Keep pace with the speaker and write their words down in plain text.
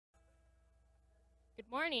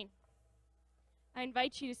Morning. I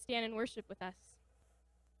invite you to stand and worship with us.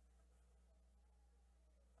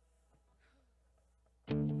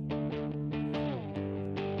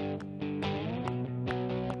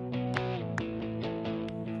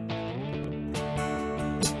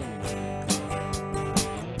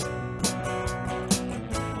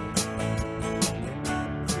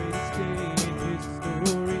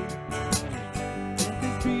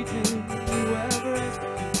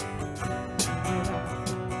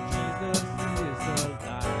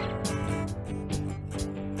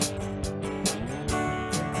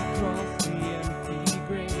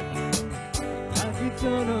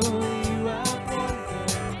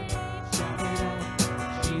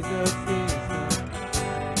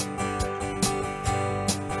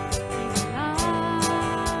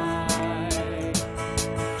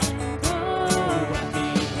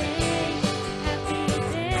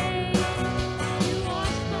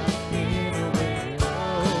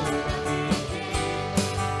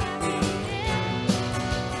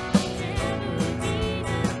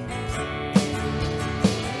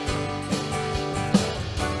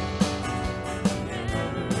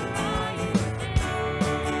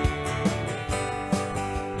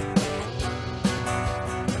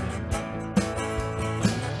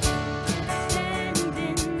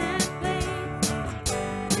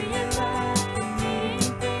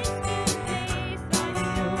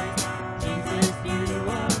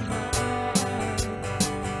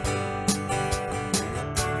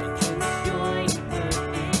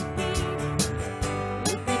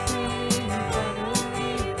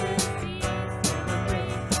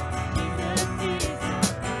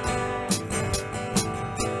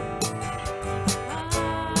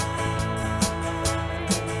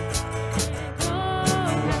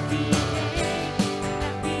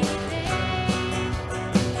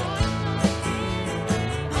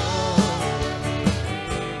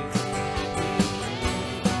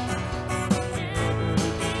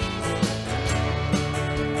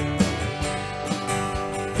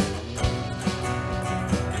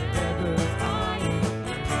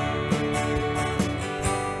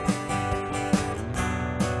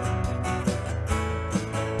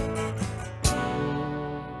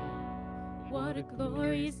 What a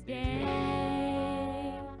glorious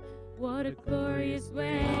day, what a glorious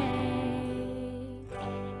way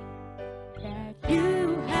that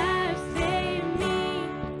you have saved me,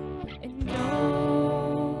 and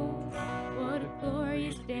oh, what a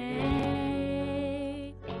glorious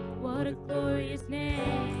day, what a glorious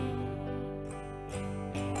name.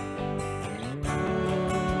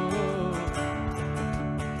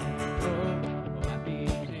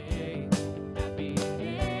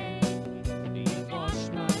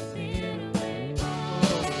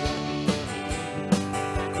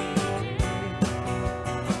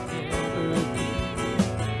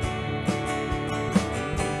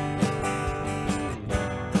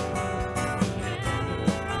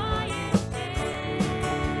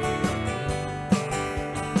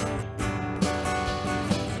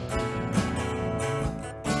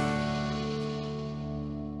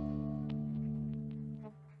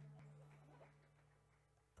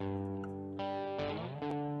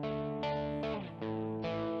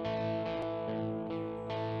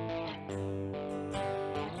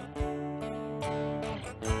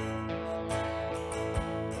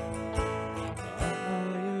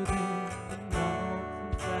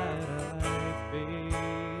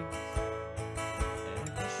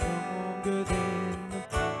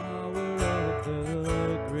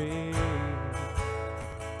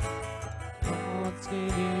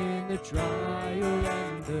 Trial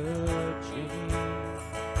and the change.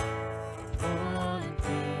 One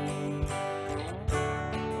thing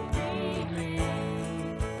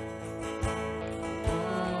remains.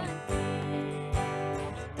 One thing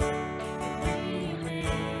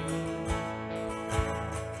remains.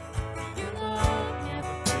 Your love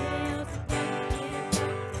never fails,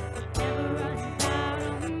 it never runs out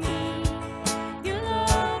on me. Your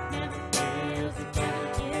love never fails, it never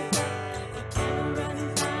gives up, it never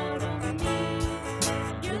runs out on me.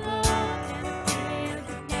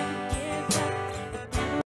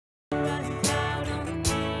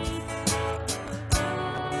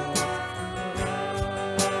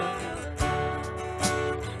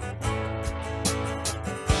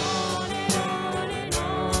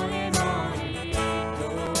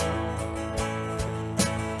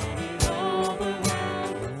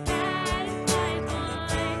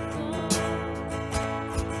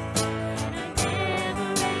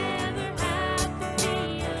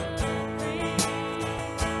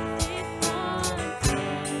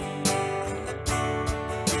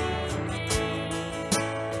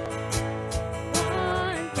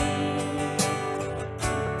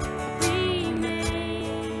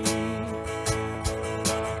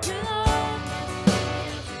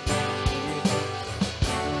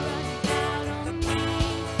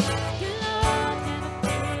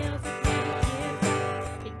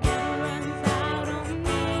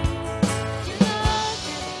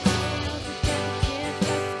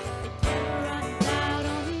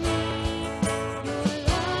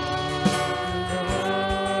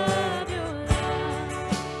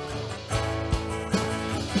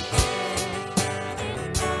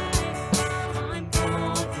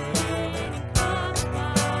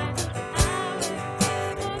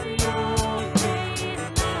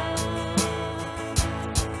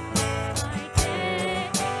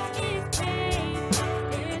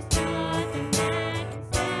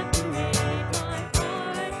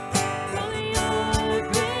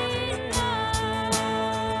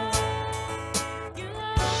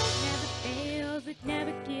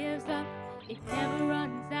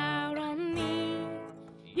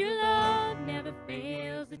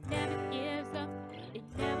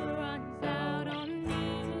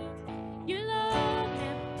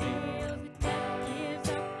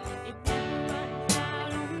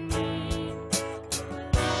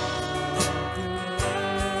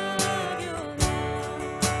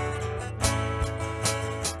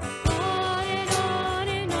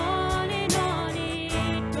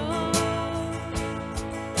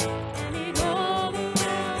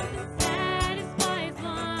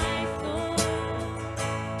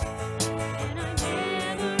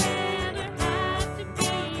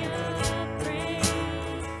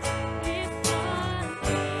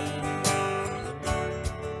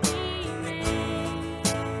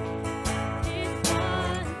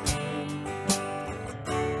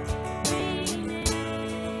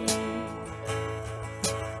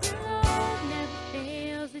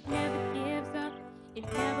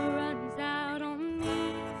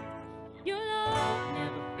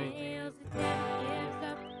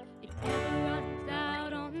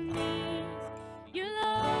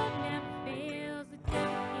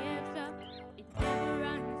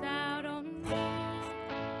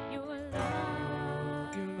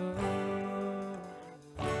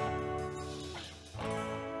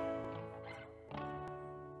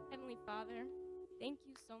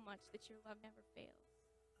 much that your love never fails.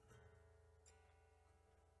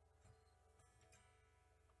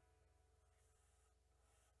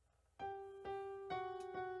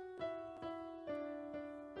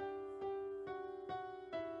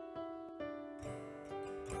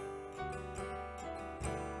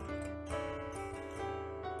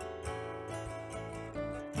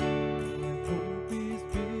 Hope is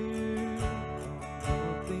built on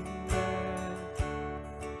nothing less.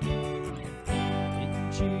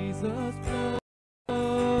 In Jesus' blood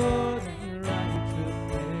and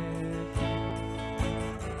righteousness,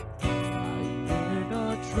 I dare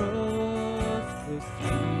not trust the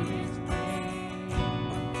sweetest name,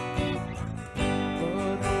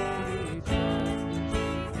 but only trust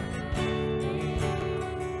Jesus' name.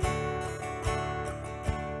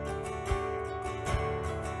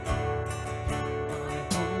 My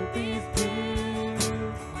hope is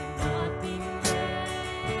built on nothing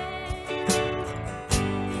less.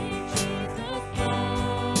 In Jesus'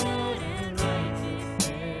 blood and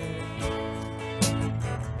righteousness,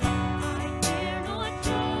 I dare not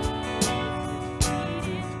trust the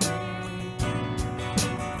sweetest name,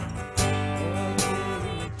 but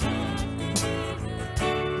only trust Jesus' name.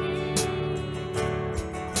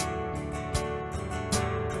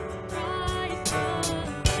 Christ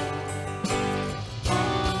alone.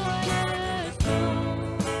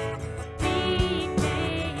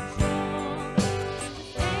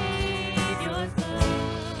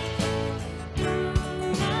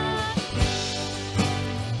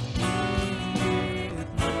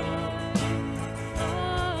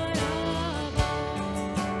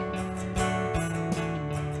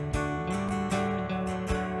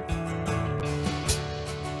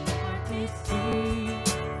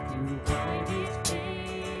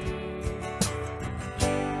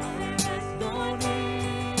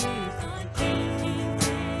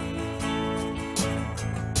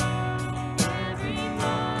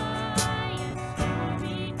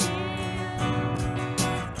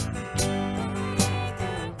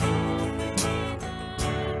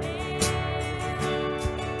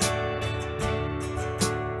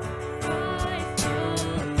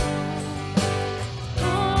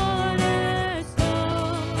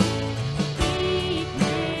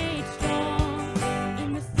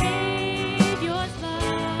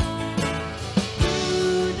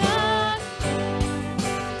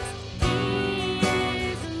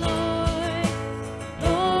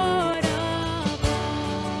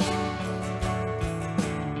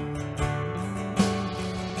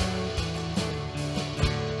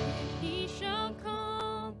 He shall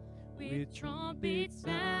come with trumpet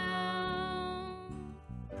sound.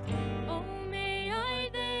 Oh, may I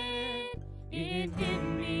then in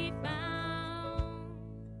him be found,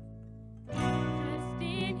 just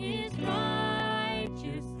in his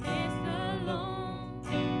righteousness alone.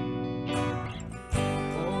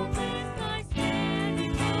 Oh, blessed I stand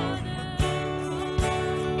before the throne.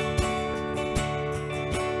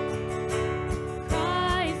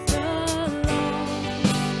 Christ alone,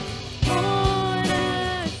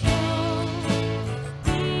 cornerstone,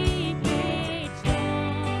 deep made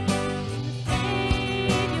strong, in the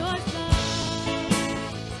Savior's love.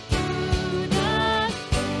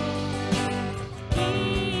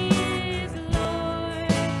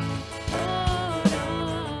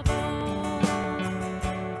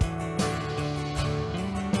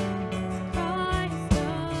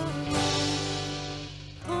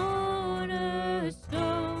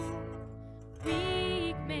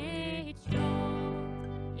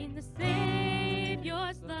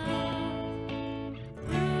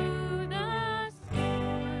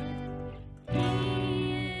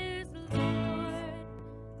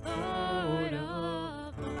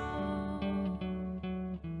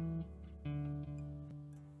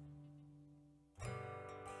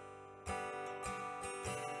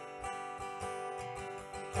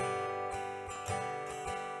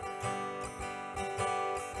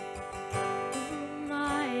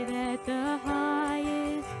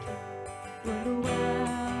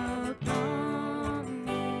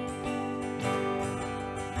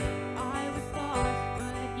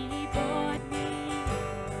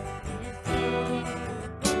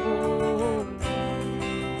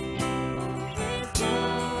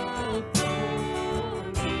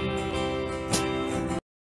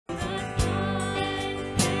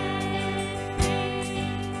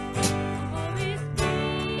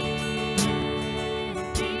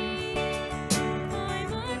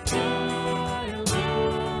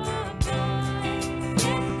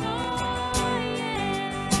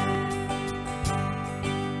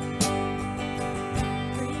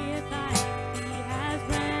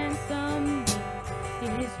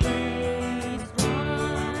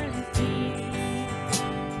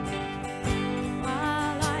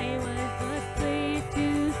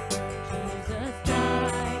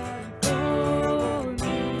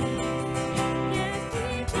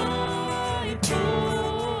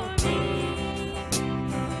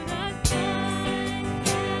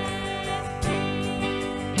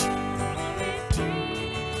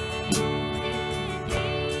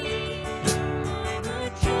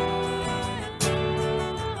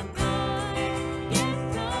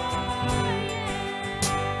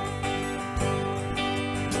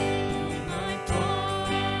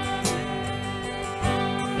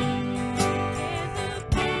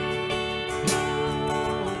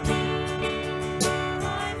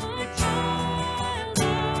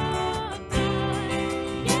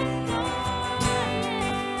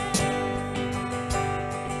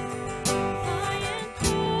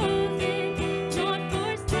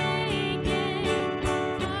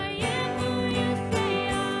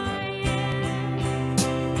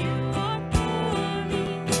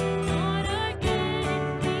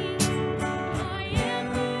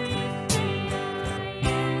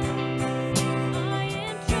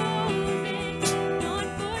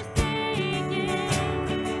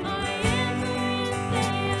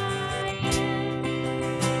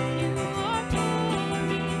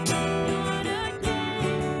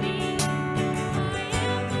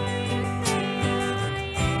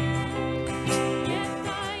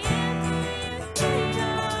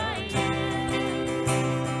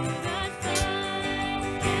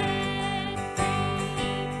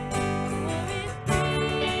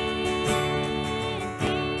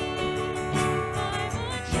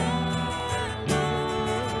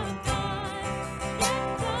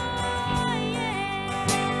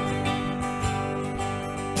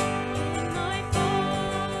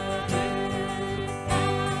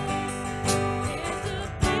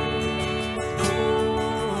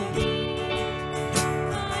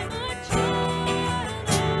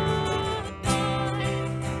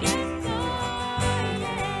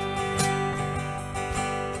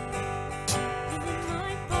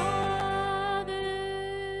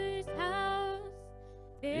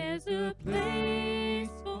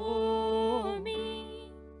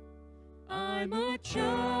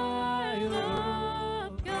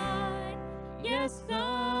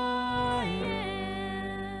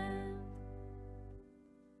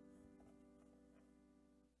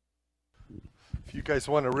 If you guys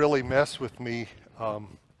want to really mess with me,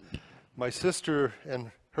 my sister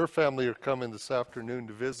and her family are coming this afternoon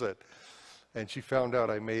to visit, and she found out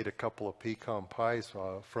I made a couple of pecan pies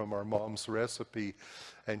from our mom's recipe,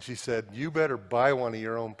 and she said, "You better buy one of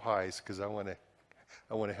your own pies because I want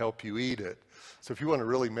to help you eat it." So if you want to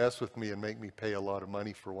really mess with me and make me pay a lot of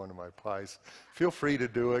money for one of my pies, feel free to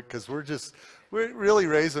do it, because we're really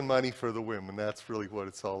raising money for the women. That's really what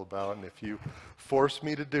it's all about. And if you force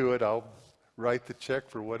me to do it, I'll write the check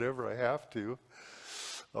for whatever I have to,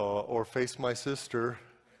 or face my sister.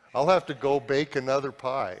 I'll have to go bake another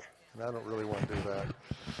pie, and I don't really want to do that.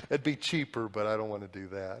 It'd be cheaper, but I don't want to do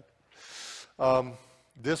that.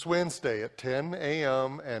 This Wednesday at 10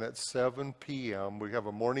 a.m. and at 7 p.m. we have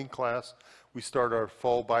a morning class. We start our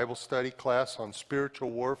fall Bible study class on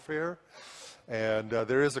spiritual warfare. And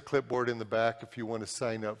there is a clipboard in the back if you want to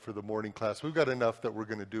sign up for the morning class. We've got enough that we're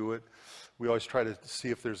going to do it. We always try to see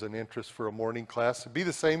if there's an interest for a morning class. It'd be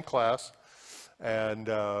the same class, and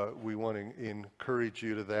we want to encourage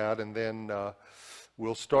you to that. And then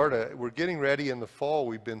we'll start we're getting ready in the fall.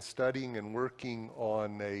 We've been studying and working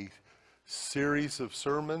on a series of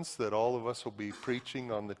sermons that all of us will be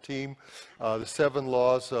preaching on the team, the 7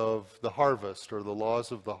 laws of the harvest, or the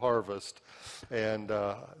laws of the harvest. And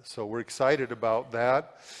so we're excited about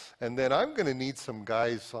that. And then I'm going to need some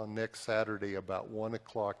guys on next Saturday about 1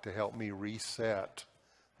 o'clock to help me reset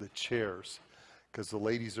the chairs, because the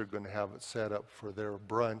ladies are going to have it set up for their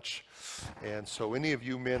brunch. And so any of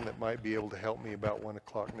you men that might be able to help me about 1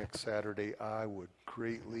 o'clock next Saturday, I would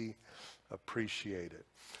greatly appreciate it.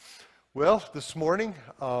 Well, this morning,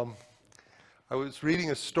 I was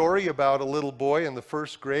reading a story about a little boy in the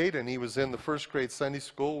first grade, and he was in the first grade Sunday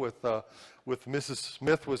school with Mrs.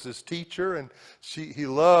 Smith was his teacher, and he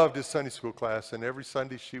loved his Sunday school class, and every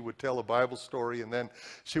Sunday she would tell a Bible story, and then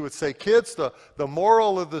she would say, "Kids, the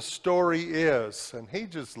moral of the story is," and he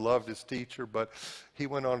just loved his teacher, but he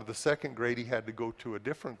went on to the second grade. He had to go to a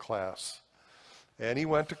different class, and he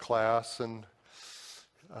went to class, and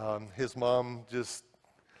his mom just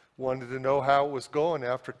wanted to know how it was going.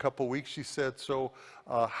 After a couple weeks, she said, "So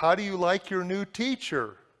how do you like your new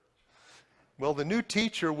teacher?" Well, the new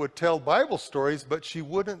teacher would tell Bible stories, but she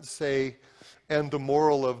wouldn't say, "And the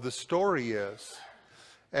moral of the story is."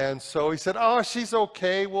 And so he said, "Oh, she's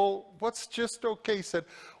okay." "Well, what's just okay?" He said,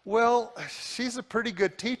 "Well, she's a pretty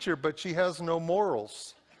good teacher, but she has no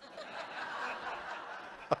morals."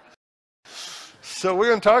 So we're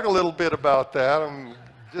going to talk a little bit about that. I'm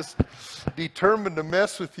just determined to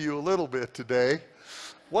mess with you a little bit today.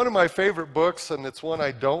 One of my favorite books, and it's one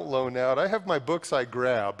I don't loan out. I have my books I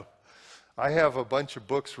grab. I have a bunch of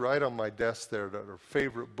books right on my desk there that are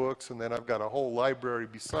favorite books, and then I've got a whole library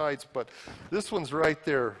besides, but this one's right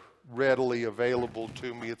there readily available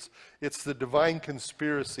to me. It's The Divine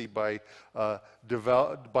Conspiracy by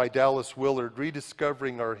Dallas Willard,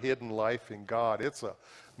 Rediscovering Our Hidden Life in God. It's an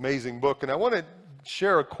amazing book, and I want to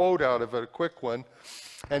share a quote out of it, a quick one.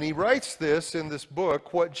 And he writes this in this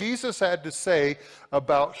book: "What Jesus had to say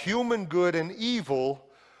about human good and evil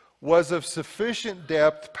was of sufficient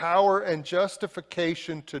depth, power, and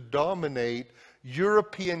justification to dominate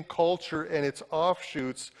European culture and its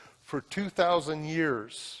offshoots for 2,000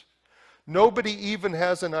 years. Nobody even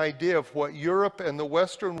has an idea of what Europe and the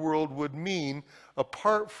Western world would mean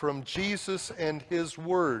apart from Jesus and his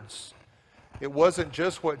words. It wasn't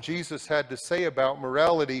just what Jesus had to say about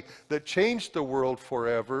morality that changed the world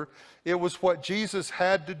forever. It was what Jesus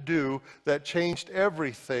had to do that changed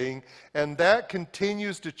everything, and that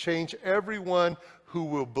continues to change everyone who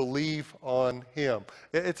will believe on him."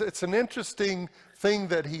 It's an interesting thing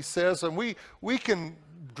that he says, and we can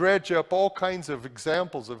dredge up all kinds of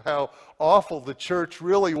examples of how awful the church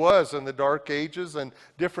really was in the Dark Ages and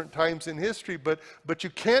different times in history, but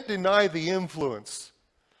you can't deny the influence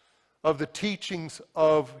of the teachings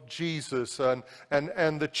of Jesus and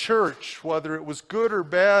the church, whether it was good or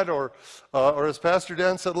bad, or as Pastor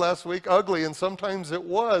Dan said last week, ugly, and sometimes it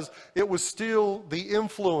was still the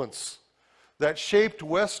influence that shaped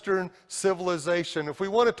Western civilization. If we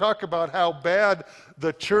want to talk about how bad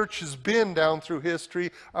the church has been down through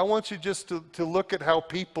history, I want you just to look at how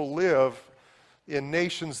people live in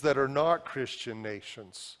nations that are not Christian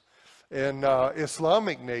nations. In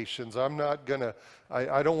Islamic nations, I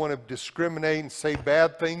don't want to discriminate and say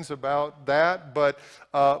bad things about that, but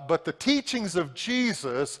the teachings of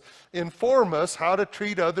Jesus inform us how to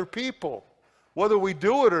treat other people. Whether we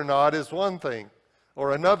do it or not is one thing,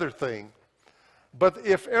 or another thing. But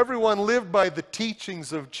if everyone lived by the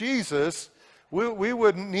teachings of Jesus, we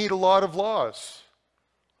wouldn't need a lot of laws.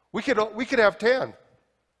 We could have 10.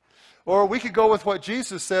 Or we could go with what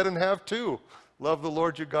Jesus said and have 2. Love the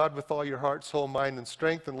Lord your God with all your heart, soul, mind, and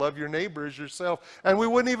strength, and love your neighbor as yourself. And we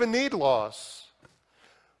wouldn't even need laws.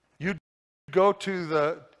 You'd go to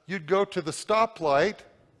the stoplight,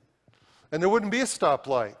 and there wouldn't be a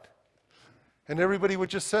stoplight. And everybody would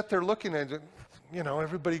just sit there looking at it,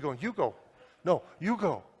 everybody going, you go. No, you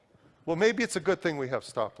go. Well, maybe it's a good thing we have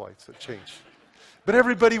stoplights that change. But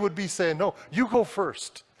everybody would be saying, no, you go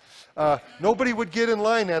first. Nobody would get in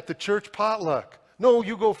line at the church potluck. No,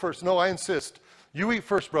 you go first. No, I insist. You eat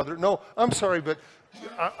first, brother. No, I'm sorry, but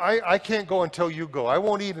I can't go until you go. I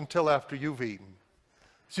won't eat until after you've eaten.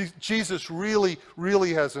 See, Jesus really,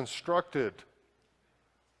 really has instructed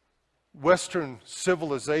Western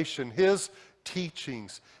civilization, his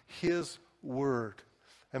teachings, his word.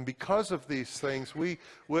 And because of these things,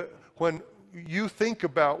 when you think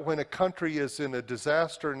about when a country is in a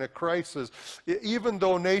disaster and a crisis, even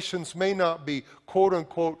though nations may not be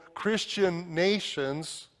quote-unquote Christian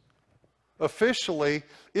nations, officially,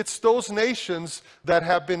 it's those nations that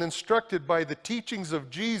have been instructed by the teachings of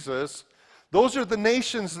Jesus. Those are the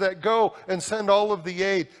nations that go and send all of the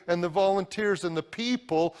aid and the volunteers and the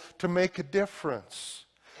people to make a difference.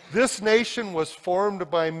 This nation was formed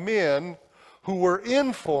by men who were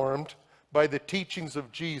informed by the teachings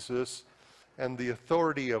of Jesus and the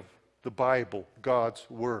authority of the Bible, God's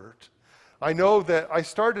Word. I know that I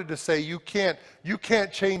started to say you can't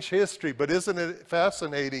change history, but isn't it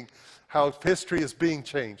fascinating how history is being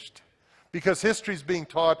changed? Because history is being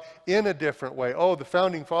taught in a different way. Oh, the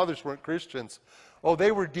founding fathers weren't Christians. Oh,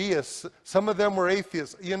 they were deists. Some of them were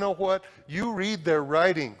atheists. You know what? You read their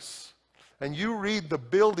writings, and you read the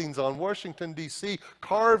buildings on Washington, D.C.,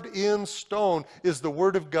 carved in stone is the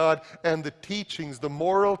Word of God and the teachings, the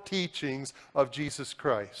moral teachings of Jesus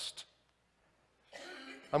Christ.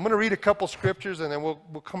 I'm going to read a couple scriptures, and then we'll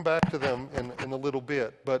come back to them in a little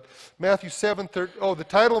bit. But Matthew 7:13, the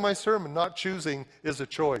title of my sermon, Not Choosing is a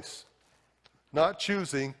Choice. Not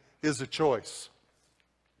choosing is a choice.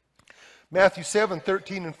 Matthew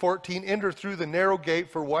 7:13 and 14, enter through the narrow gate,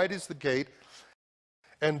 for wide is the gate,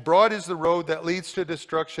 and broad is the road that leads to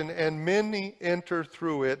destruction, and many enter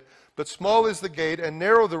through it. But small is the gate, and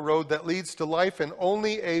narrow the road that leads to life, and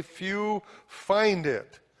only a few find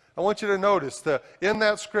it. I want you to notice in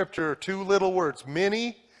that scripture are two little words,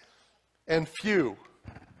 many and few.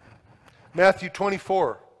 Matthew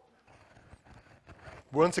 24.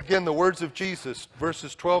 Once again, the words of Jesus,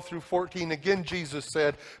 verses 12 through 14. Again, Jesus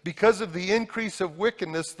said, because of the increase of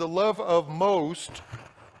wickedness, the love of most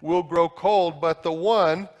will grow cold, but the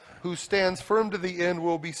one who stands firm to the end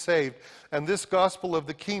will be saved. And this gospel of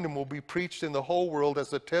the kingdom will be preached in the whole world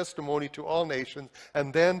as a testimony to all nations,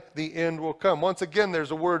 and then the end will come. Once again,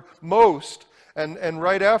 there's a word most, and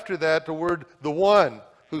right after that, the word the one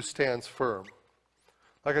who stands firm.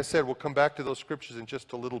 Like I said, we'll come back to those scriptures in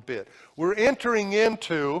just a little bit. We're entering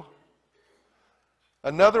into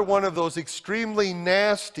another one of those extremely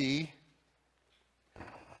nasty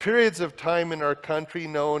periods of time in our country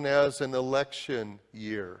known as an election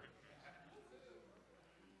year.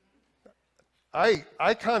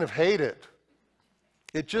 I kind of hate it.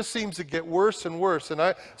 It just seems to get worse and worse.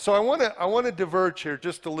 And so I want to diverge here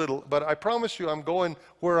just a little, but I promise you I'm going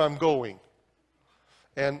where I'm going.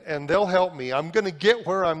 And they'll help me. I'm going to get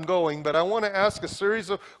where I'm going, but I want to ask a series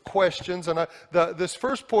of questions. And this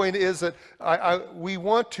first point is that we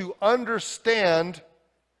want to understand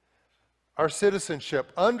our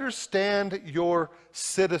citizenship. Understand your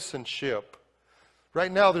citizenship.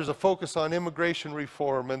 Right now there's a focus on immigration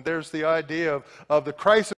reform, and there's the idea of the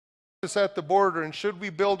crisis at the border, and should we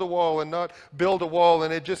build a wall and not build a wall,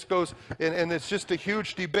 and it just goes, and it's just a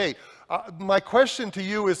huge debate. My question to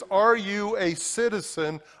you is, are you a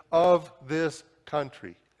citizen of this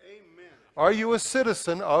country? Amen. Are you a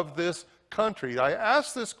citizen of this country? I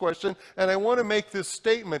ask this question, and I want to make this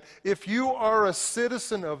statement. If you are a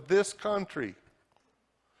citizen of this country,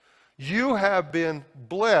 you have been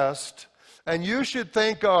blessed. And you should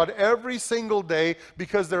thank God every single day,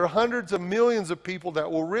 because there are hundreds of millions of people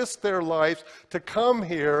that will risk their lives to come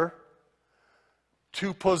here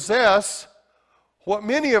to possess what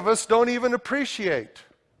many of us don't even appreciate.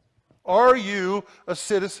 Are you a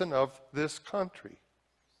citizen of this country?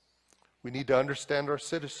 We need to understand our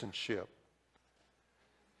citizenship.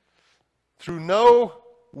 Through no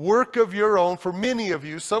work of your own, for many of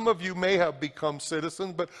you, some of you may have become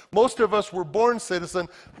citizens, but most of us were born citizens.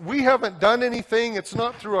 We haven't done anything. It's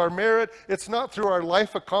not through our merit. It's not through our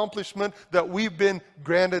life accomplishment that we've been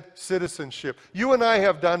granted citizenship. You and I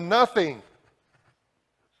have done nothing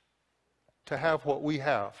to have what we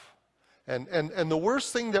have. And the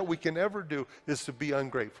worst thing that we can ever do is to be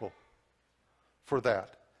ungrateful for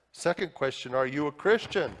that. Second question, are you a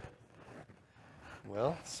Christian?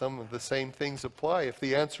 Well, some of the same things apply. If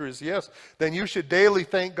the answer is yes, then you should daily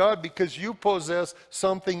thank God because you possess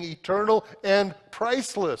something eternal and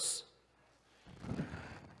priceless.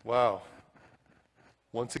 Wow.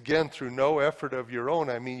 Once again, through no effort of your own,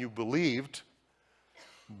 I mean, you believed,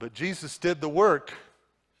 but Jesus did the work.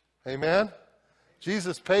 Amen?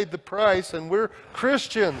 Jesus paid the price, and we're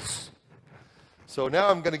Christians. So now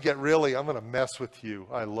I'm going to mess with you.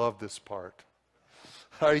 I love this part.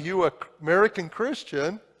 Are you an American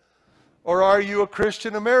Christian, or are you a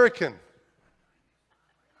Christian American?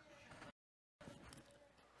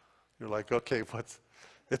 You're like, okay,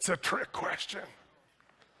 it's a trick question.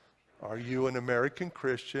 Are you an American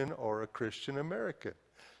Christian or a Christian American?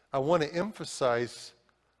 I want to emphasize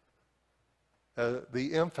the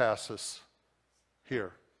emphasis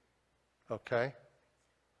here. Okay?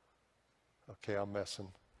 Okay, I'm messing.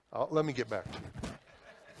 Let me get back to you.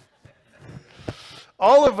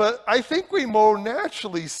 All of us, I think we more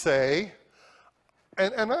naturally say,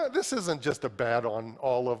 this isn't just a bad on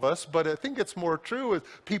all of us, but I think it's more true.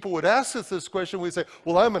 If people would ask us this question, we'd say,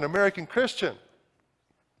 well, I'm an American Christian.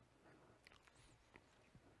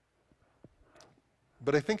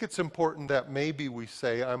 But I think it's important that maybe we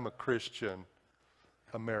say, I'm a Christian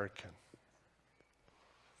American.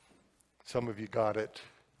 Some of you got it.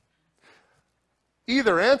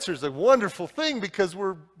 Either answer is a wonderful thing because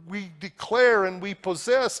we declare and we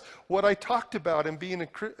possess what I talked about in being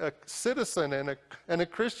a citizen and a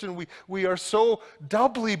Christian. We are so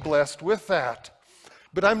doubly blessed with that.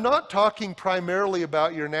 But I'm not talking primarily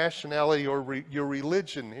about your nationality or your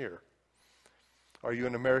religion here. Are you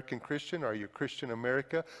an American Christian? Are you a Christian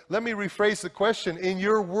America? Let me rephrase the question. In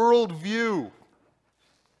your worldview,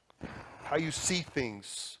 how you see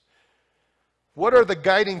things, what are the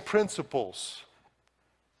guiding principles?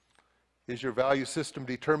 Is your value system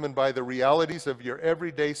determined by the realities of your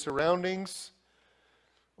everyday surroundings?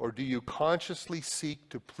 Or do you consciously seek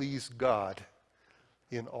to please God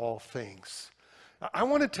in all things? I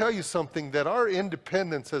want to tell you something, that our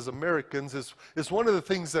independence as Americans is one of the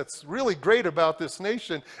things that's really great about this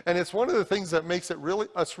nation, and it's one of the things that makes it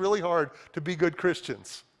us really hard to be good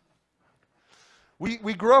Christians.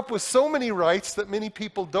 We grew up with so many rights that many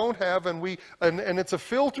people don't have, and it's a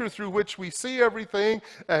filter through which we see everything,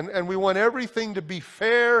 and we want everything to be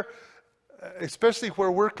fair, especially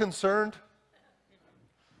where we're concerned.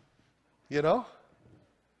 You know?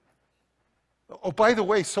 Oh, by the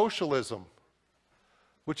way, socialism,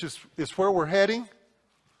 which is where we're heading.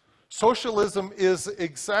 Socialism is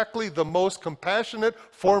exactly the most compassionate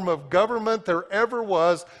form of government there ever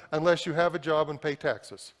was, unless you have a job and pay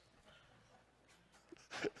taxes.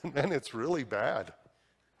 And then it's really bad.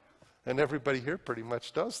 And everybody here pretty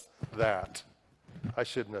much does that. I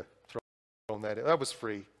shouldn't have thrown that in. That was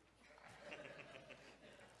free.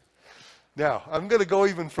 Now, I'm going to go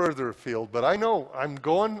even further afield, but I know I'm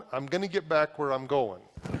going to get back where I'm going.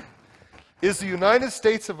 Is the United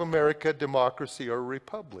States of America democracy or a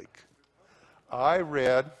republic? I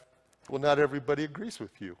read, well, not everybody agrees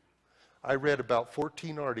with you. I read about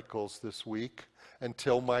 14 articles this week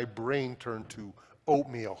until my brain turned to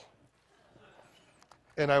oatmeal.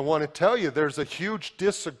 And I want to tell you, there's a huge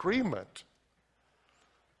disagreement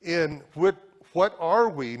in what are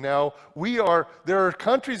we? Now, there are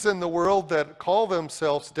countries in the world that call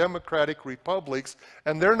themselves democratic republics,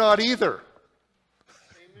 and they're not either.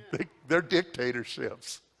 They're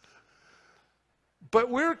dictatorships. But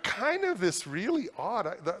we're kind of this really odd.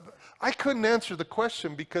 I couldn't answer the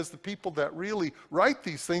question because the people that really write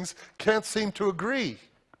these things can't seem to agree.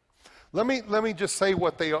 Let me just say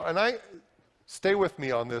what they are, and stay with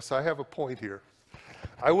me on this. I have a point here.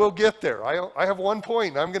 I will get there. I have one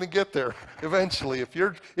point. I'm going to get there eventually. If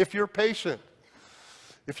you're patient,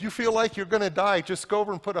 if you feel like you're going to die, just go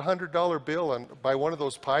over and put a $100 bill and buy one of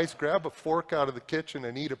those pies. Grab a fork out of the kitchen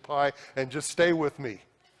and eat a pie, and just stay with me.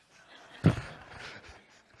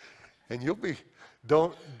 And you'll be.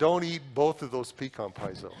 Don't eat both of those pecan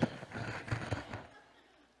pies though.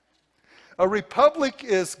 A republic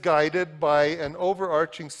is guided by an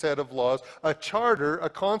overarching set of laws, a charter, a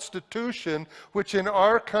constitution, which in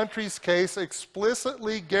our country's case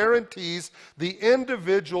explicitly guarantees the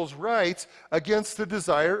individual's rights against the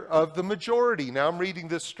desire of the majority. Now I'm reading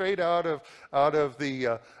this straight out of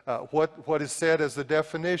the what is said as the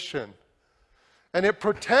definition. And it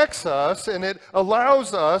protects us, and it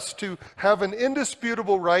allows us to have an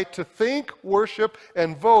indisputable right to think, worship,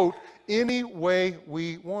 and vote any way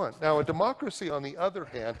we want. Now, a democracy, on the other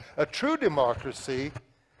hand, a true democracy,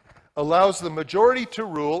 allows the majority to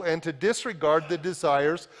rule and to disregard the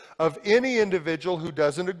desires of any individual who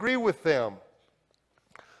doesn't agree with them.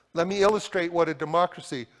 Let me illustrate what a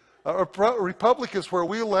democracy A republic is where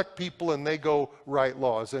we elect people and they go write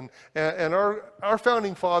laws. And our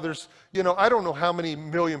founding fathers, you know, I don't know how many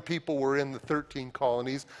million people were in the 13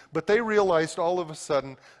 colonies, but they realized all of a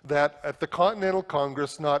sudden that at the Continental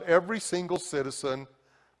Congress, not every single citizen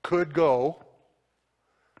could go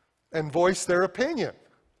and voice their opinion.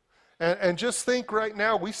 And just think right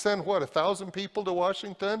now, we send, what, 1,000 people to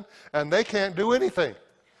Washington, and they can't do anything.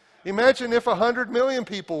 Imagine if 100 million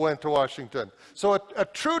people went to Washington. So a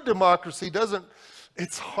true democracy doesn't,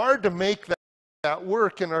 it's hard to make that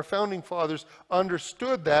work, and our founding fathers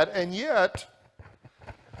understood that, and yet,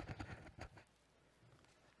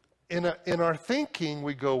 in our thinking,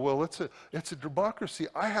 we go, well, it's a democracy.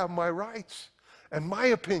 I have my rights, and my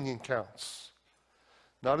opinion counts.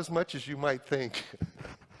 Not as much as you might think.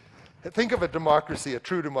 Think of a democracy, a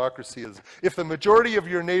true democracy, as if the majority of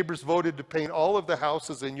your neighbors voted to paint all of the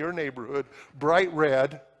houses in your neighborhood bright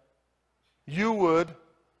red, you would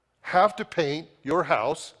have to paint your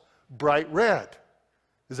house bright red.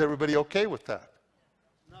 Is everybody okay with that?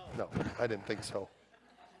 No, I didn't think so.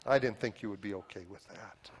 I didn't think you would be okay with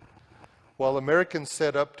that. While America is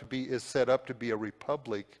set up to be a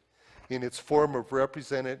republic, in its form of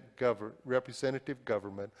representative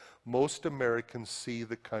government, most Americans see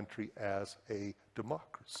the country as a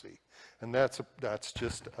democracy. And that's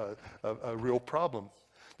just a real problem.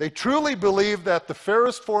 They truly believe that the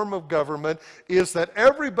fairest form of government is that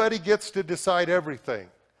everybody gets to decide everything.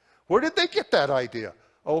 Where did they get that idea?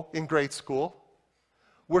 Oh, in grade school.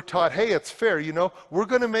 We're taught, hey, it's fair, you know, we're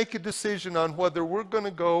going to make a decision on whether we're going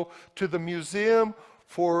to go to the museum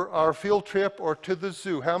for our field trip or to the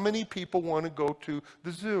zoo. How many people want to go to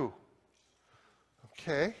the zoo?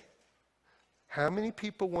 Okay. How many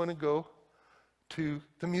people want to go to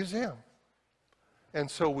the museum?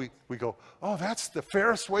 And so we go, oh, that's the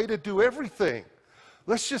fairest way to do everything.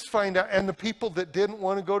 Let's just find out. And the people that didn't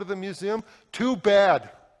want to go to the museum, too bad.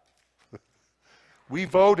 We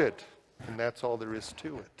voted, and that's all there is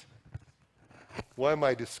to it. Why am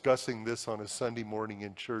I discussing this on a Sunday morning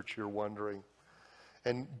in church, you're wondering?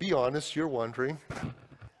 And be honest, you're wondering.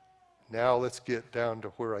 Now let's get down to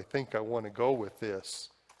where I think I want to go with this.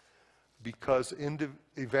 Because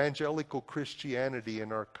evangelical Christianity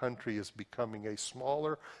in our country is becoming a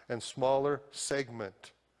smaller and smaller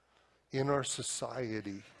segment in our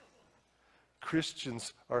society.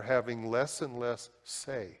 Christians are having less and less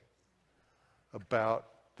say about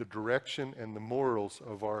the direction and the morals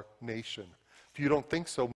of our nation. If you don't think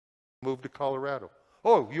so, move to Colorado.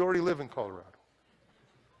 Oh, you already live in Colorado.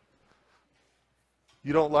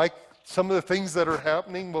 You don't like some of the things that are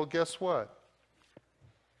happening? Well, guess what?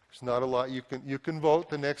 There's not a lot you can vote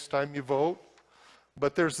the next time you vote.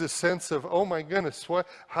 But there's this sense of, oh my goodness,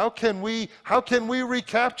 how can we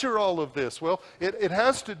recapture all of this? Well, it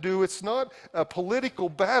has to do, it's not a political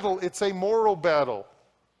battle, it's a moral battle.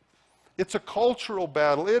 It's a cultural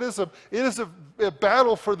battle. It is a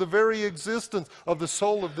battle for the very existence of the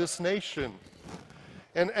soul of this nation.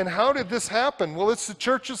 And how did this happen? Well, it's the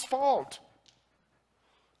church's fault.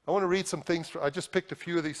 I want to read some things. I just picked a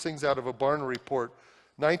few of these things out of a Barna report.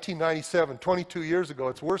 1997, 22 years ago.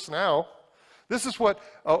 It's worse now. This is what,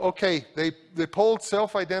 they polled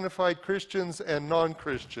self-identified Christians and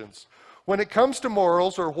non-Christians. When it comes to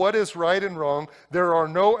morals or what is right and wrong, there are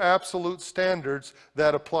no absolute standards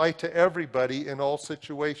that apply to everybody in all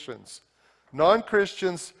situations.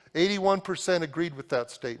 Non-Christians, 81% agreed with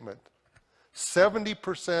that statement.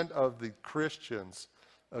 70% of the Christians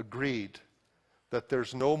agreed that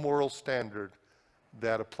there's no moral standard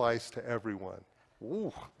that applies to everyone.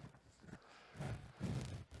 Ooh.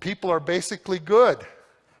 People are basically good.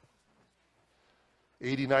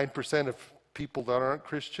 89% of people that aren't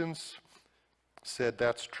Christians said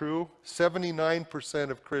that's true. 79%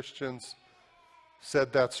 of Christians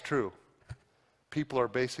said that's true. People are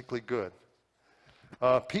basically good.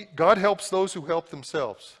 God helps those who help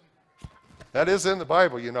themselves. That is in the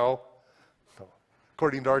Bible, you know.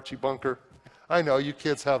 According to Archie Bunker. I know, you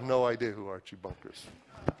kids have no idea who Archie Bunker is.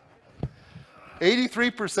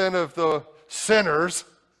 83% of the sinners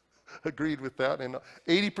agreed with that, and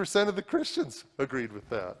 80% of the Christians agreed with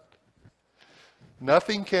that.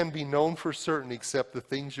 Nothing can be known for certain except the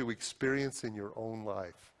things you experience in your own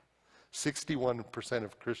life. 61%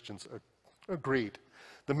 of Christians agreed.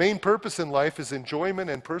 The main purpose in life is enjoyment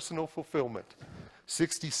and personal fulfillment.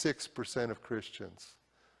 66% of Christians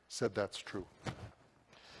said that's true.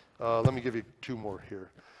 Let me give you two more here.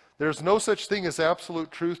 There's no such thing as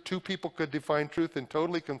absolute truth. Two people could define truth in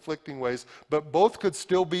totally conflicting ways, but both could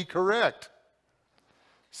still be correct.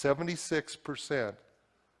 76%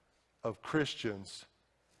 of Christians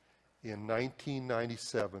in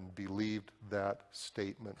 1997 believed that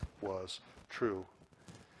statement was true.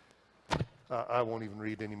 I won't even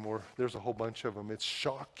read anymore. There's a whole bunch of them. It's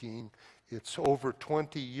shocking. It's over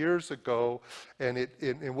 20 years ago, and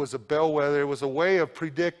it was a bellwether. It was a way of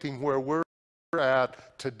predicting where we're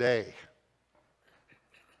at today.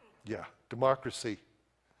 Yeah, democracy.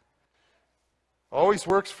 Always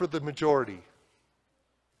works for the majority.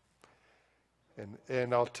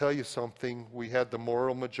 And I'll tell you something, we had the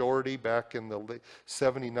moral majority back in the late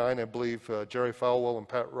 79, I believe Jerry Falwell and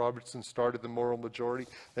Pat Robertson started the moral majority.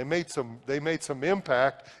 They made some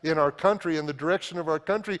impact in our country, in the direction of our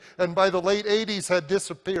country, and by the late 80s had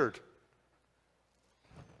disappeared.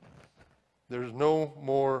 There's no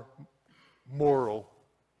more moral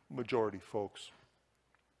majority, folks.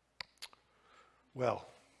 Well,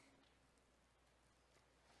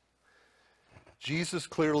 Jesus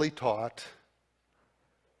clearly taught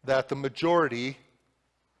that the majority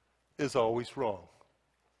is always wrong.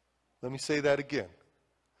 Let me say that again.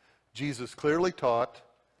 Jesus clearly taught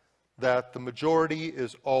that the majority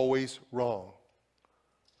is always wrong.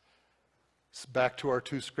 Back to our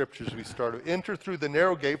two scriptures we started. Enter through the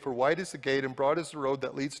narrow gate, for wide is the gate and broad is the road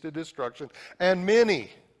that leads to destruction, and many.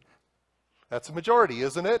 That's a majority,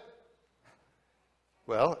 isn't it?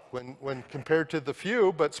 Well, when compared to the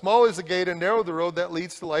few, but small is the gate and narrow the road that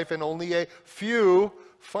leads to life, and only a few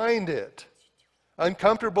find it.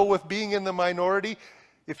 Uncomfortable with being in the minority?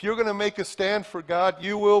 If you're going to make a stand for God,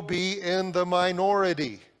 you will be in the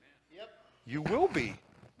minority. Yep. You will be.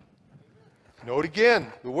 Note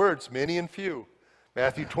again the words, many and few.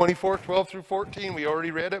 Matthew 24, 12 through 14, we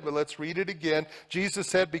already read it, but let's read it again. Jesus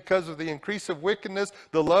said, because of the increase of wickedness,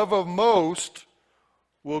 the love of most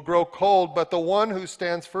will grow cold, but the one who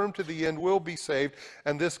stands firm to the end will be saved,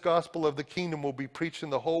 and this gospel of the kingdom will be preached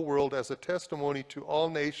in the whole world as a testimony to all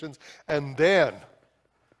nations, and then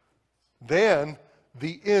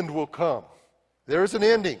the end will come. There is an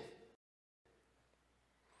ending.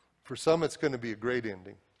 For some, it's going to be a great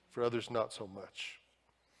ending. For others, not so much.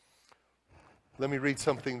 Let me read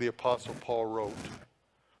something the Apostle Paul wrote.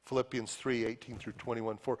 Philippians 3, 18 through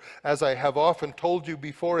 21. For as I have often told you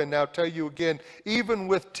before and now tell you again, even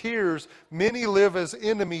with tears, many live as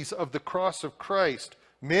enemies of the cross of Christ.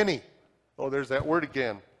 Many. Oh, there's that word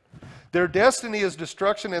again. Their destiny is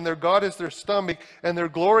destruction, and their God is their stomach, and their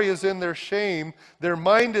glory is in their shame. Their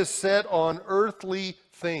mind is set on earthly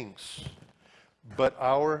things. But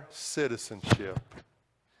our citizenship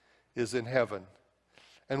is in heaven.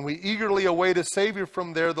 And we eagerly await a Savior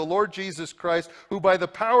from there, the Lord Jesus Christ, who by the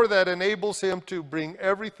power that enables him to bring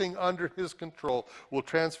everything under his control will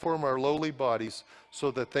transform our lowly bodies so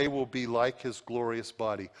that they will be like his glorious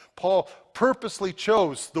body. Paul purposely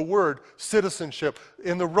chose the word citizenship.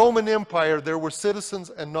 In the Roman Empire, there were citizens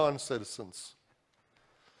and non-citizens.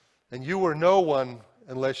 And you were no one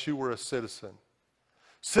unless you were a citizen.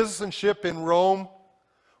 Citizenship in Rome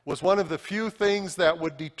was one of the few things that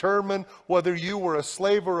would determine whether you were a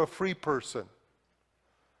slave or a free person.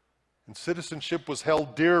 And citizenship was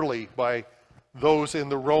held dearly by those in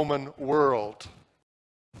the Roman world.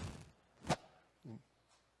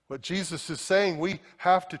 What Jesus is saying, we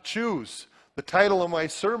have to choose. The title of my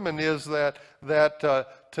sermon is that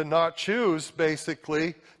to not choose,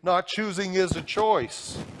 basically, not choosing is a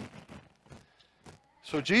choice.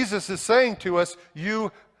 So Jesus is saying to us,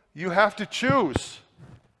 you have to choose.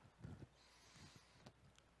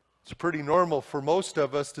 It's pretty normal for most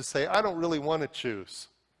of us to say, I don't really want to choose.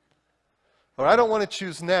 Or I don't want to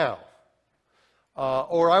choose now.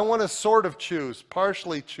 Or I want to sort of choose,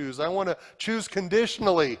 partially choose. I want to choose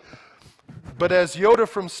conditionally. But as Yoda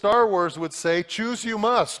from Star Wars would say, choose you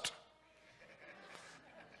must.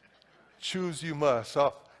 Choose you must.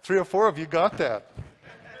 Oh, 3 or 4 of you got that.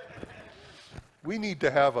 We need to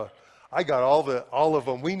have I got all of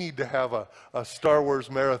them. We need to have a Star Wars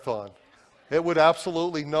marathon. It would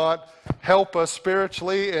absolutely not help us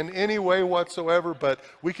spiritually in any way whatsoever, but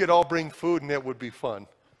we could all bring food and it would be fun.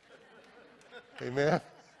 Amen?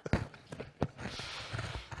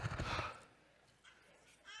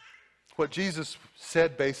 What Jesus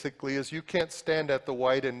said basically is you can't stand at the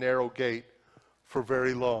wide and narrow gate for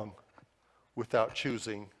very long without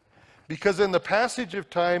choosing. Because in the passage of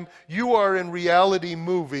time, you are in reality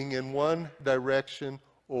moving in one direction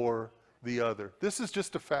or the other. This is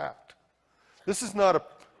just a fact. This is not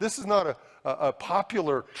a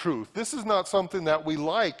popular truth. This is not something that we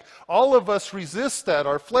like. All of us resist that.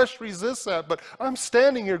 Our flesh resists that. But I'm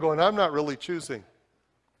standing here going, I'm not really choosing.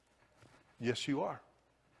 Yes, you are.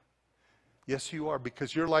 Yes, you are,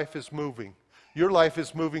 because your life is moving. Your life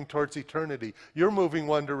is moving towards eternity. You're moving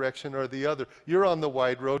one direction or the other. You're on the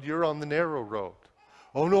wide road. You're on the narrow road.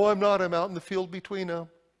 Oh, no, I'm not. I'm out in the field between them.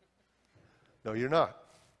 No, you're not.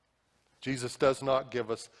 Jesus does not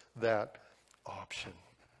give us that option.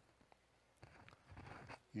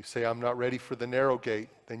 You say, I'm not ready for the narrow gate,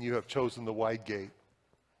 then you have chosen the wide gate.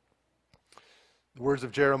 The words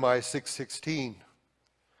of Jeremiah 6:16.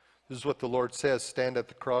 This is what the Lord says, stand at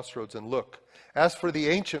the crossroads and look. Ask for the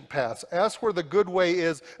ancient paths. Ask where the good way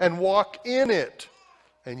is and walk in it,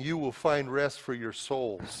 and you will find rest for your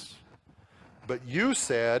souls. But you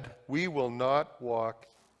said, we will not walk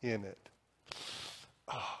in it.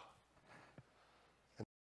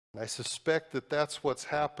 And I suspect that that's what's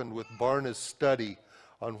happened with Barna's study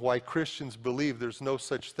on why Christians believe there's no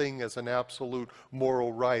such thing as an absolute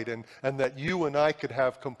moral right, and that you and I could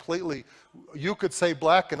have completely, you could say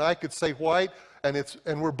black and I could say white,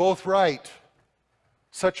 and we're both right.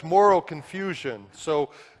 Such moral confusion.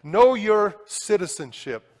 So know your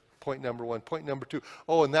citizenship, point number one. Point number two,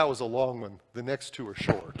 oh, and that was a long one. The next two are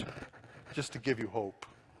short, just to give you hope.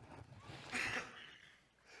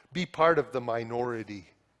 Be part of the minority.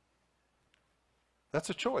 That's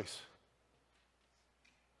a choice.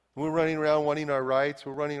 We're running around wanting our rights.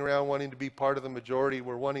 We're running around wanting to be part of the majority.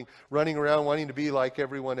 We're running around wanting to be like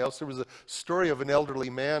everyone else. There was a story of an elderly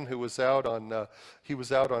man who was out on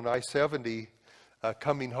I-70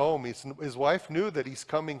 coming home. His wife knew that he's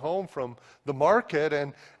coming home from the market,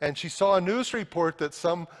 and she saw a news report that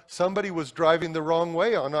somebody was driving the wrong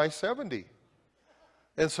way on I-70.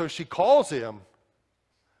 And so she calls him.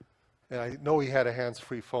 And I know he had a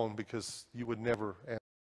hands-free phone because you would never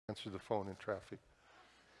answer the phone in traffic.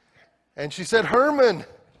 And she said, Herman,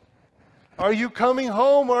 are you coming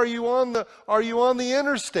home? Are you on the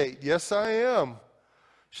interstate? Yes, I am.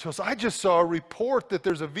 She goes, I just saw a report that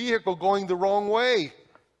there's a vehicle going the wrong way.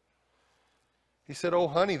 He said, oh,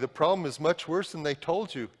 honey, the problem is much worse than they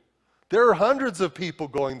told you. There are hundreds of people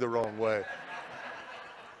going the wrong way.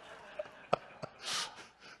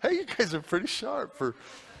 Hey, you guys are pretty sharp for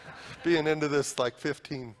being into this like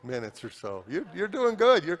 15 minutes or so. You're doing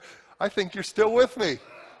good. I think you're still with me.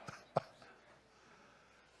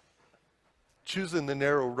 Choosing the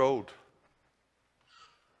narrow road,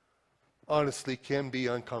 honestly, can be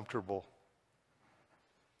uncomfortable.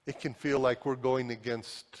 It can feel like we're going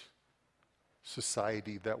against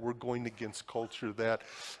society, that we're going against culture, that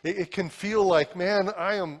it can feel like, man,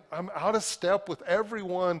 I'm out of step with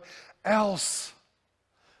everyone else.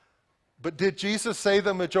 But did Jesus say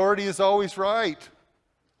the majority is always right?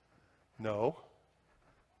 No.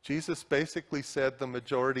 Jesus basically said the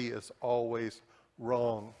majority is always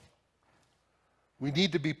wrong. We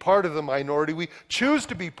need to be part of the minority. We choose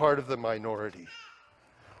to be part of the minority.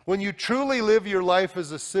 When you truly live your life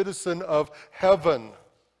as a citizen of heaven,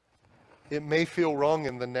 it may feel wrong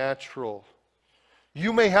in the natural.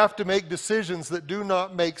 You may have to make decisions that do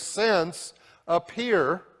not make sense up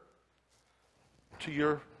here to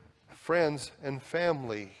your friends and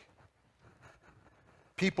family.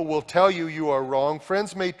 People will tell you you are wrong.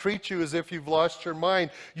 Friends may treat you as if you've lost your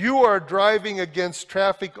mind. You are driving against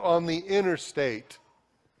traffic on the interstate,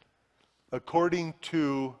 according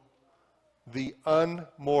to the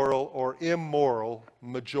unmoral or immoral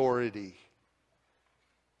majority.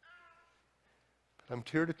 I'm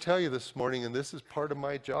here to tell you this morning, and this is part of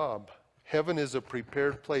my job. Heaven is a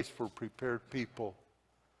prepared place for prepared people.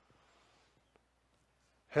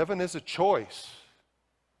 Heaven is a choice.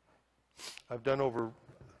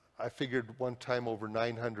 I figured one time over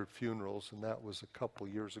 900 funerals, and that was a couple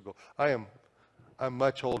years ago. I'm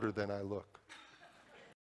much older than I look.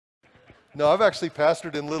 No, I've actually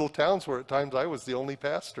pastored in little towns where at times I was the only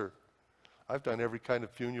pastor. I've done every kind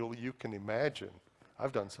of funeral you can imagine.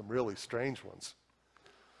 I've done some really strange ones.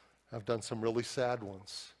 I've done some really sad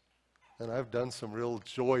ones. And I've done some real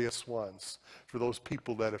joyous ones for those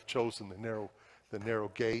people that have chosen the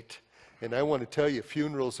narrow gate. And I want to tell you,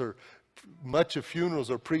 much of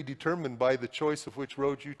funerals are predetermined by the choice of which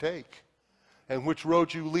road you take and which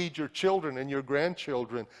road you lead your children and your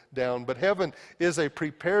grandchildren down. But heaven is a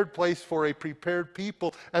prepared place for a prepared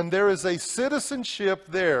people, and there is a citizenship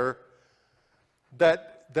there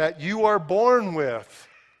that you are born with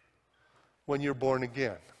when you're born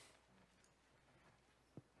again.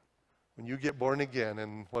 When you get born again,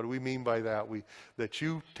 and what do we mean by that? That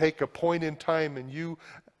you take a point in time and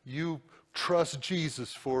you trust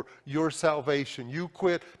Jesus for your salvation. You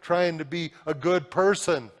quit trying to be a good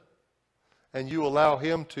person, and you allow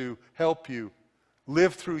Him to help you,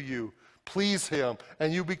 live through you, please Him,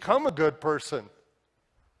 and you become a good person.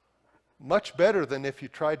 Much better than if you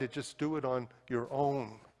try to just do it on your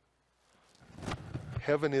own.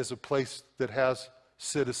 Heaven is a place that has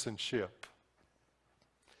citizenship,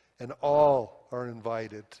 and all are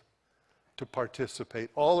invited to participate.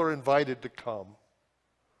 All are invited to come.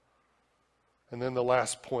 And then the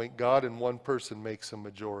last point, God in one person makes a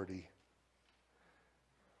majority.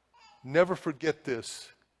 Never forget this.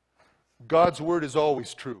 God's word is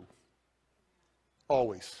always true.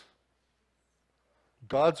 Always.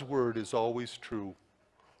 God's word is always true.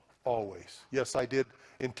 Always. Yes, I did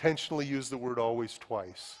intentionally use the word always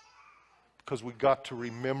twice, because we got to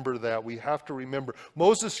remember that. We have to remember.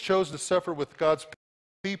 Moses chose to suffer with God's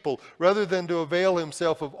people rather than to avail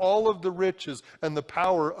himself of all of the riches and the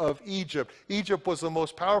power of Egypt. Egypt was the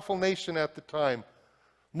most powerful nation at the time.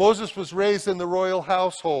 Moses was raised in the royal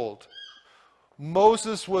household.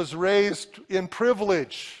 Moses was raised in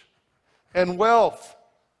privilege and wealth,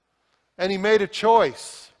 and he made a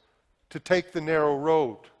choice to take the narrow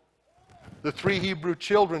road. The 3 Hebrew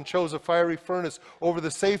children chose a fiery furnace over the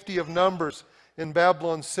safety of numbers in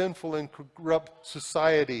Babylon's sinful and corrupt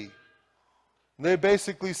society. And they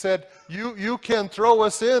basically said, you can throw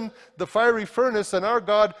us in the fiery furnace and our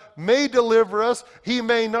God may deliver us, he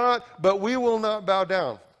may not, but we will not bow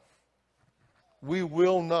down. We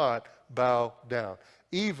will not bow down,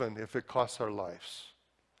 even if it costs our lives.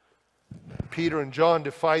 Peter and John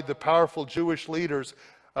defied the powerful Jewish leaders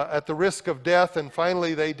at the risk of death, and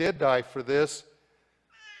finally they did die for this.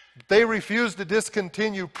 They refused to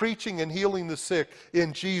discontinue preaching and healing the sick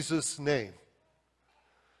in Jesus' name.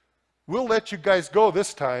 We'll let you guys go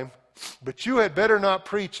this time, but you had better not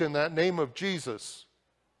preach in that name of Jesus.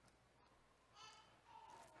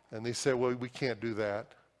 And they said, well, we can't do that.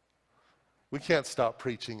 We can't stop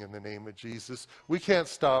preaching in the name of Jesus. We can't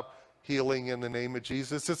stop healing in the name of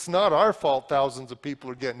Jesus. It's not our fault thousands of people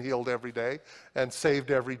are getting healed every day and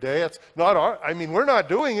saved every day. It's not we're not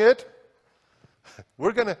doing it.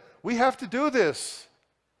 We have to do this.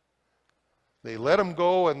 They let them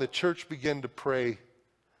go, and the church began to pray,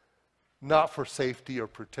 not for safety or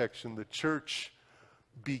protection. The church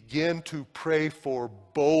began to pray for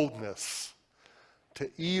boldness to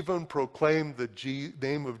even proclaim the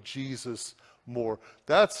name of Jesus more.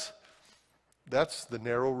 That's the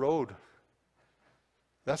narrow road.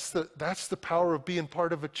 That's the power of being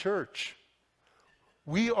part of a church.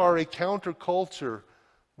 We are a counterculture.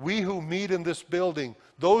 We who meet in this building,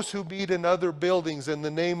 those who meet in other buildings in the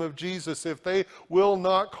name of Jesus, if they will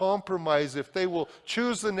not compromise, if they will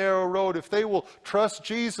choose the narrow road, if they will trust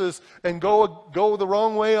Jesus and go the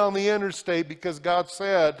wrong way on the interstate because God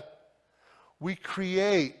said, we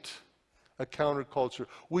create a counterculture.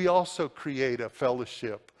 We also create a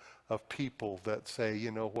fellowship of people that say, you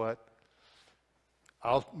know what,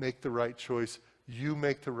 I'll make the right choice, you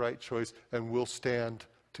make the right choice, and we'll stand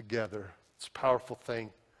together. It's a powerful thing.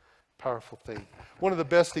 Powerful thing. One of the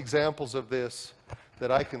best examples of this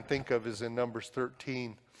that I can think of is in Numbers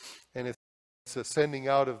 13, and it's a sending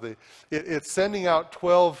out of it's sending out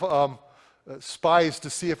 12 spies to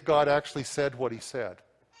see if God actually said what he said.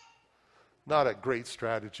 Not a great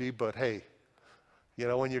strategy, but hey, you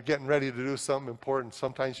know, when you're getting ready to do something important,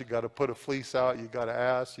 sometimes you got to put a fleece out, you got to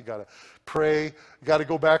ask, you got to pray, you got to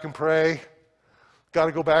go back and pray, got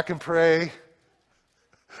to go back and pray.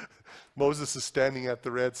 Moses is standing at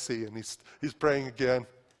the Red Sea, and he's praying again.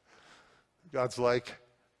 God's like,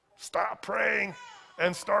 stop praying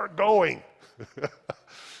and start going.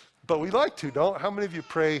 But we like to, don't? How many of you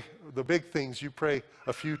pray the big things? You pray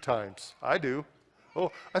a few times. I do.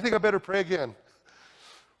 Oh, I think I better pray again.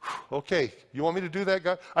 Okay, you want me to do that,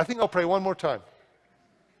 God? I think I'll pray one more time.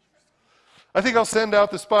 I think I'll send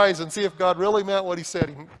out the spies and see if God really meant what he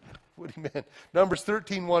said. What he meant. Numbers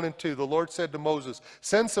 13, 1 and 2. The Lord said to Moses,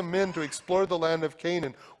 send some men to explore the land of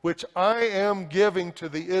Canaan, which I am giving to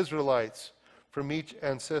the Israelites. From each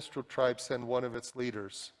ancestral tribe, send one of its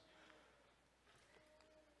leaders.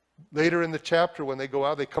 Later in the chapter, when they go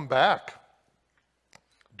out, they come back.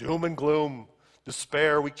 Doom and gloom,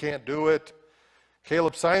 despair, we can't do it.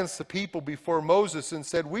 Caleb silenced the people before Moses and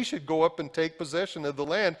said, we should go up and take possession of the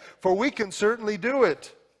land, for we can certainly do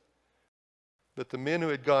it. But the men who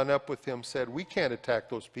had gone up with him said, we can't attack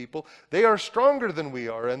those people. They are stronger than we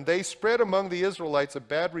are. And they spread among the Israelites a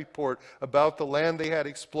bad report about the land they had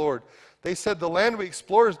explored. They said, the land we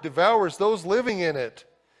explore devours those living in it.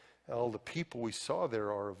 All the people we saw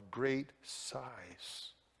there are of great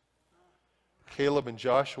size. Caleb and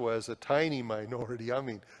Joshua, as a tiny minority,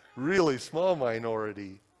 really small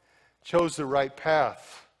minority, chose the right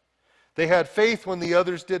path. They had faith when the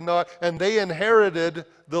others did not, and they inherited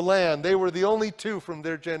the land. They were the only two from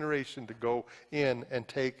their generation to go in and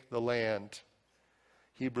take the land.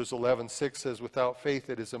 Hebrews 11:6 says, without faith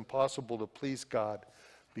it is impossible to please God,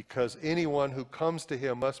 because anyone who comes to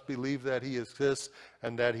him must believe that he exists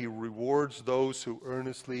and that he rewards those who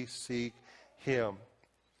earnestly seek him.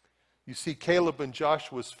 You see, Caleb and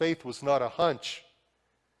Joshua's faith was not a hunch.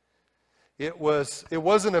 It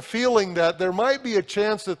wasn't a feeling that there might be a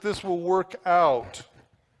chance that this will work out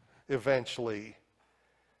eventually.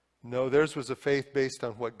 No, theirs was a faith based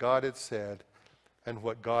on what God had said and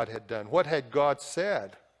what God had done. What had God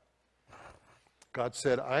said? God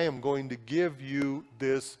said, I am going to give you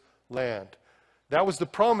this land. That was the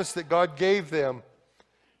promise that God gave them.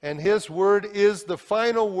 And His word is the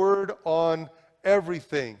final word on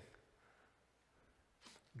everything.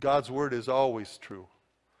 God's word is always true.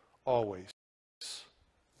 Always.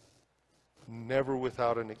 Never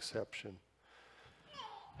without an exception.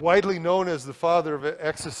 Widely known as the father of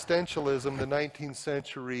existentialism, the 19th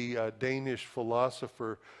century Danish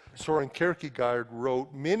philosopher Soren Kierkegaard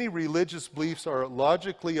wrote, many religious beliefs are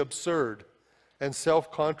logically absurd and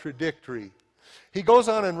self-contradictory. He goes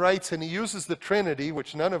on and writes, and he uses the Trinity,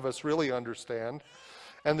 which none of us really understand,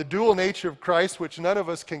 and the dual nature of Christ, which none of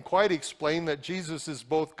us can quite explain, that Jesus is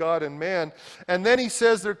both God and man. And then he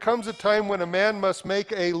says there comes a time when a man must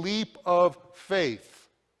make a leap of faith.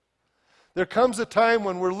 There comes a time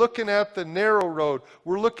when we're looking at the narrow road,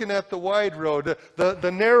 we're looking at the wide road.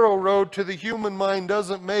 The narrow road to the human mind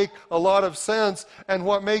doesn't make a lot of sense, and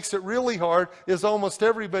what makes it really hard is almost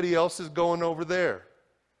everybody else is going over there.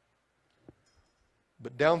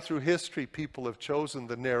 But down through history, people have chosen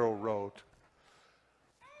the narrow road.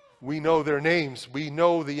 We know their names. We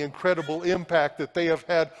know the incredible impact that they have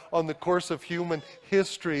had on the course of human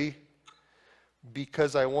history,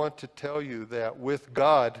 because I want to tell you that with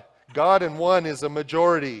God, God in one is a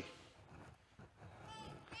majority.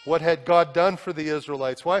 What had God done for the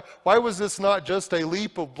Israelites? Why was this not just a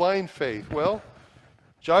leap of blind faith? Well,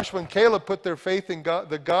 Joshua and Caleb put their faith in God,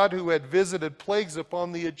 the God who had visited plagues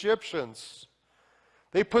upon the Egyptians.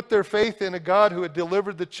 They put their faith in a God who had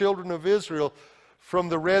delivered the children of Israel from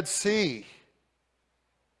the Red Sea.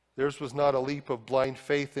 Theirs was not a leap of blind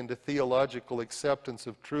faith into theological acceptance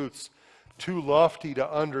of truths too lofty to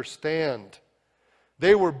understand.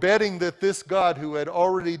 They were betting that this God, who had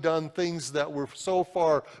already done things that were so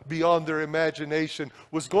far beyond their imagination,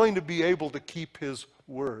 was going to be able to keep His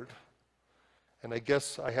word. And I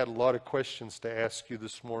guess I had a lot of questions to ask you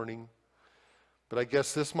this morning, but I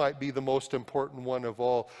guess this might be the most important one of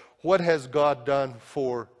all. What has God done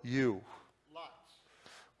for you?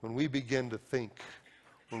 When we begin to think,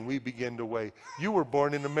 when we begin to weigh. You were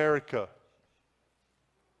born in America.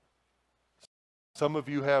 Some of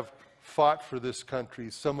you have fought for this country.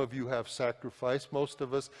 Some of you have sacrificed. Most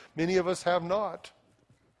of us, many of us have not.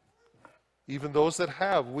 Even those that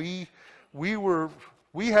have. We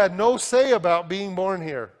had no say about being born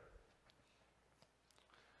here.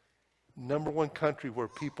 Number one country where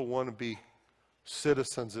people want to be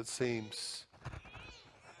citizens, it seems.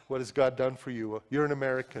 What has God done for you? You're an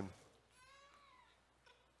American.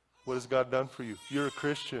 What has God done for you? You're a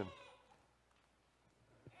Christian.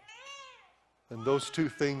 And those two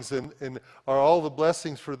things are all the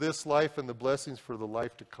blessings for this life and the blessings for the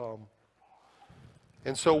life to come.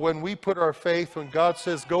 And so when we put our faith, when God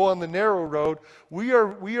says go on the narrow road, we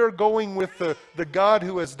are going with the God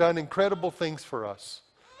who has done incredible things for us.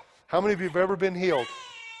 How many of you have ever been healed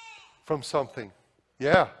from something?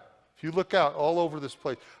 Yeah. If you look out all over this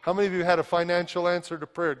place, how many of you had a financial answer to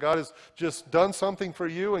prayer? God has just done something for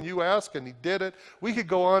you and you ask and He did it. We could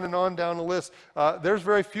go on and on down the list. There's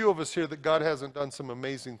very few of us here that God hasn't done some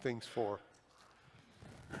amazing things for.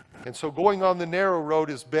 And so going on the narrow road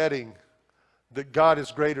is betting that God is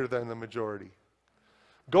greater than the majority.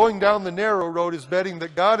 Going down the narrow road is betting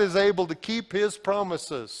that God is able to keep His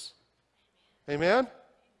promises. Amen?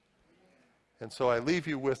 And so I leave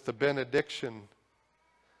you with the benediction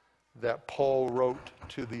that Paul wrote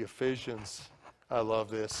to the Ephesians. I love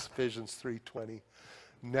this. Ephesians 3:20.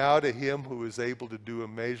 Now to Him who is able to do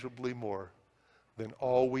immeasurably more than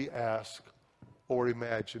all we ask or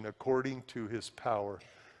imagine, according to His power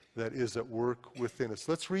that is at work within us.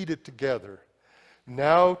 Let's read it together.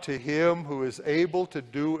 Now to Him who is able to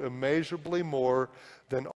do immeasurably more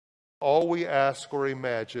than all we ask or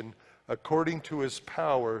imagine, according to His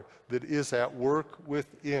power that is at work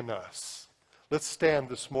within us. Let's stand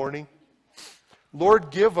this morning. Lord,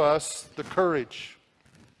 give us the courage.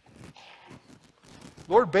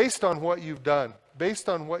 Lord, based on what You've done, based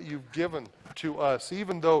on what You've given to us,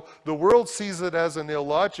 even though the world sees it as an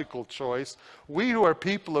illogical choice, we who are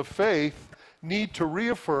people of faith need to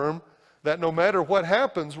reaffirm that no matter what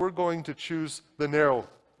happens, we're going to choose the narrow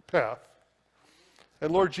path.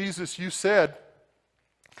 And Lord Jesus, You said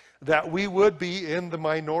that we would be in the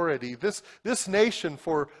minority. This nation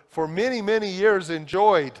for many, many years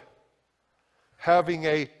enjoyed having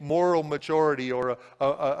a moral majority, or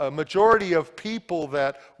a majority of people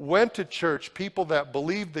that went to church, people that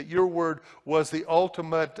believed that your word was the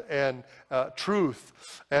ultimate and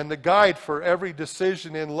truth and the guide for every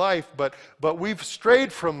decision in life. But we've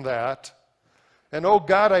strayed from that. And oh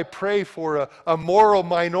God, I pray for a moral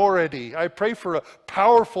minority. I pray for a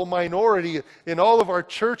powerful minority in all of our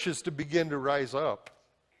churches to begin to rise up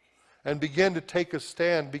and begin to take a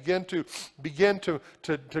stand, begin to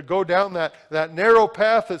go down that narrow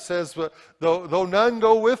path that says, though none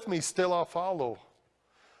go with me, still I'll follow.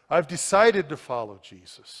 I've decided to follow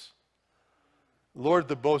Jesus. Lord,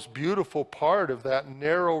 the most beautiful part of that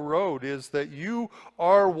narrow road is that you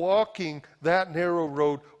are walking that narrow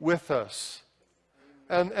road with us.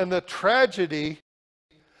 And the tragedy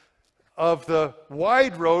of the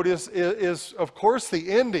wide road is of course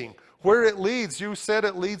the ending. Where it leads, you said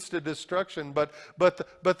it leads to destruction, but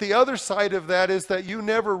the other side of that is that you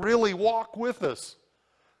never really walk with us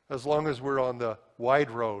as long as we're on the wide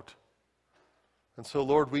road. And so,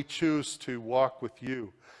 Lord, we choose to walk with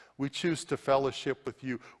you. We choose to fellowship with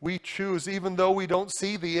you. We choose, even though we don't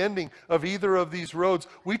see the ending of either of these roads,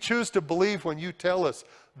 we choose to believe when you tell us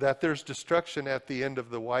that there's destruction at the end of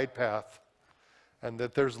the wide path and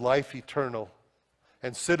that there's life eternal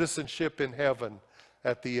and citizenship in heaven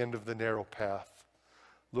at the end of the narrow path.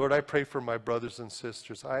 Lord, I pray for my brothers and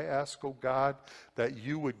sisters. I ask, oh God, that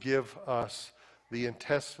you would give us the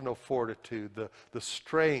intestinal fortitude, the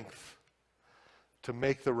strength to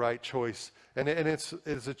make the right choice. And it's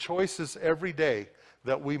the choices every day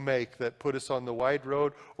that we make that put us on the wide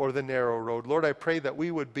road or the narrow road. Lord, I pray that we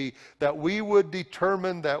would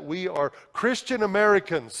determine that we are Christian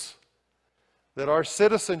Americans, that our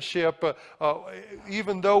citizenship,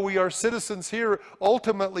 even though we are citizens here,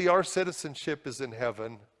 ultimately our citizenship is in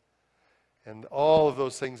heaven. And all of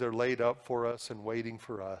those things are laid up for us and waiting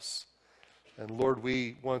for us. And Lord,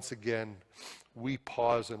 once again, we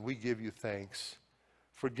pause and we give you thanks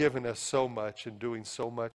for giving us so much and doing so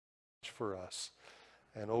much for us.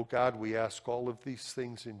 And oh God, we ask all of these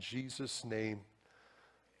things in Jesus' name.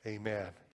 Amen.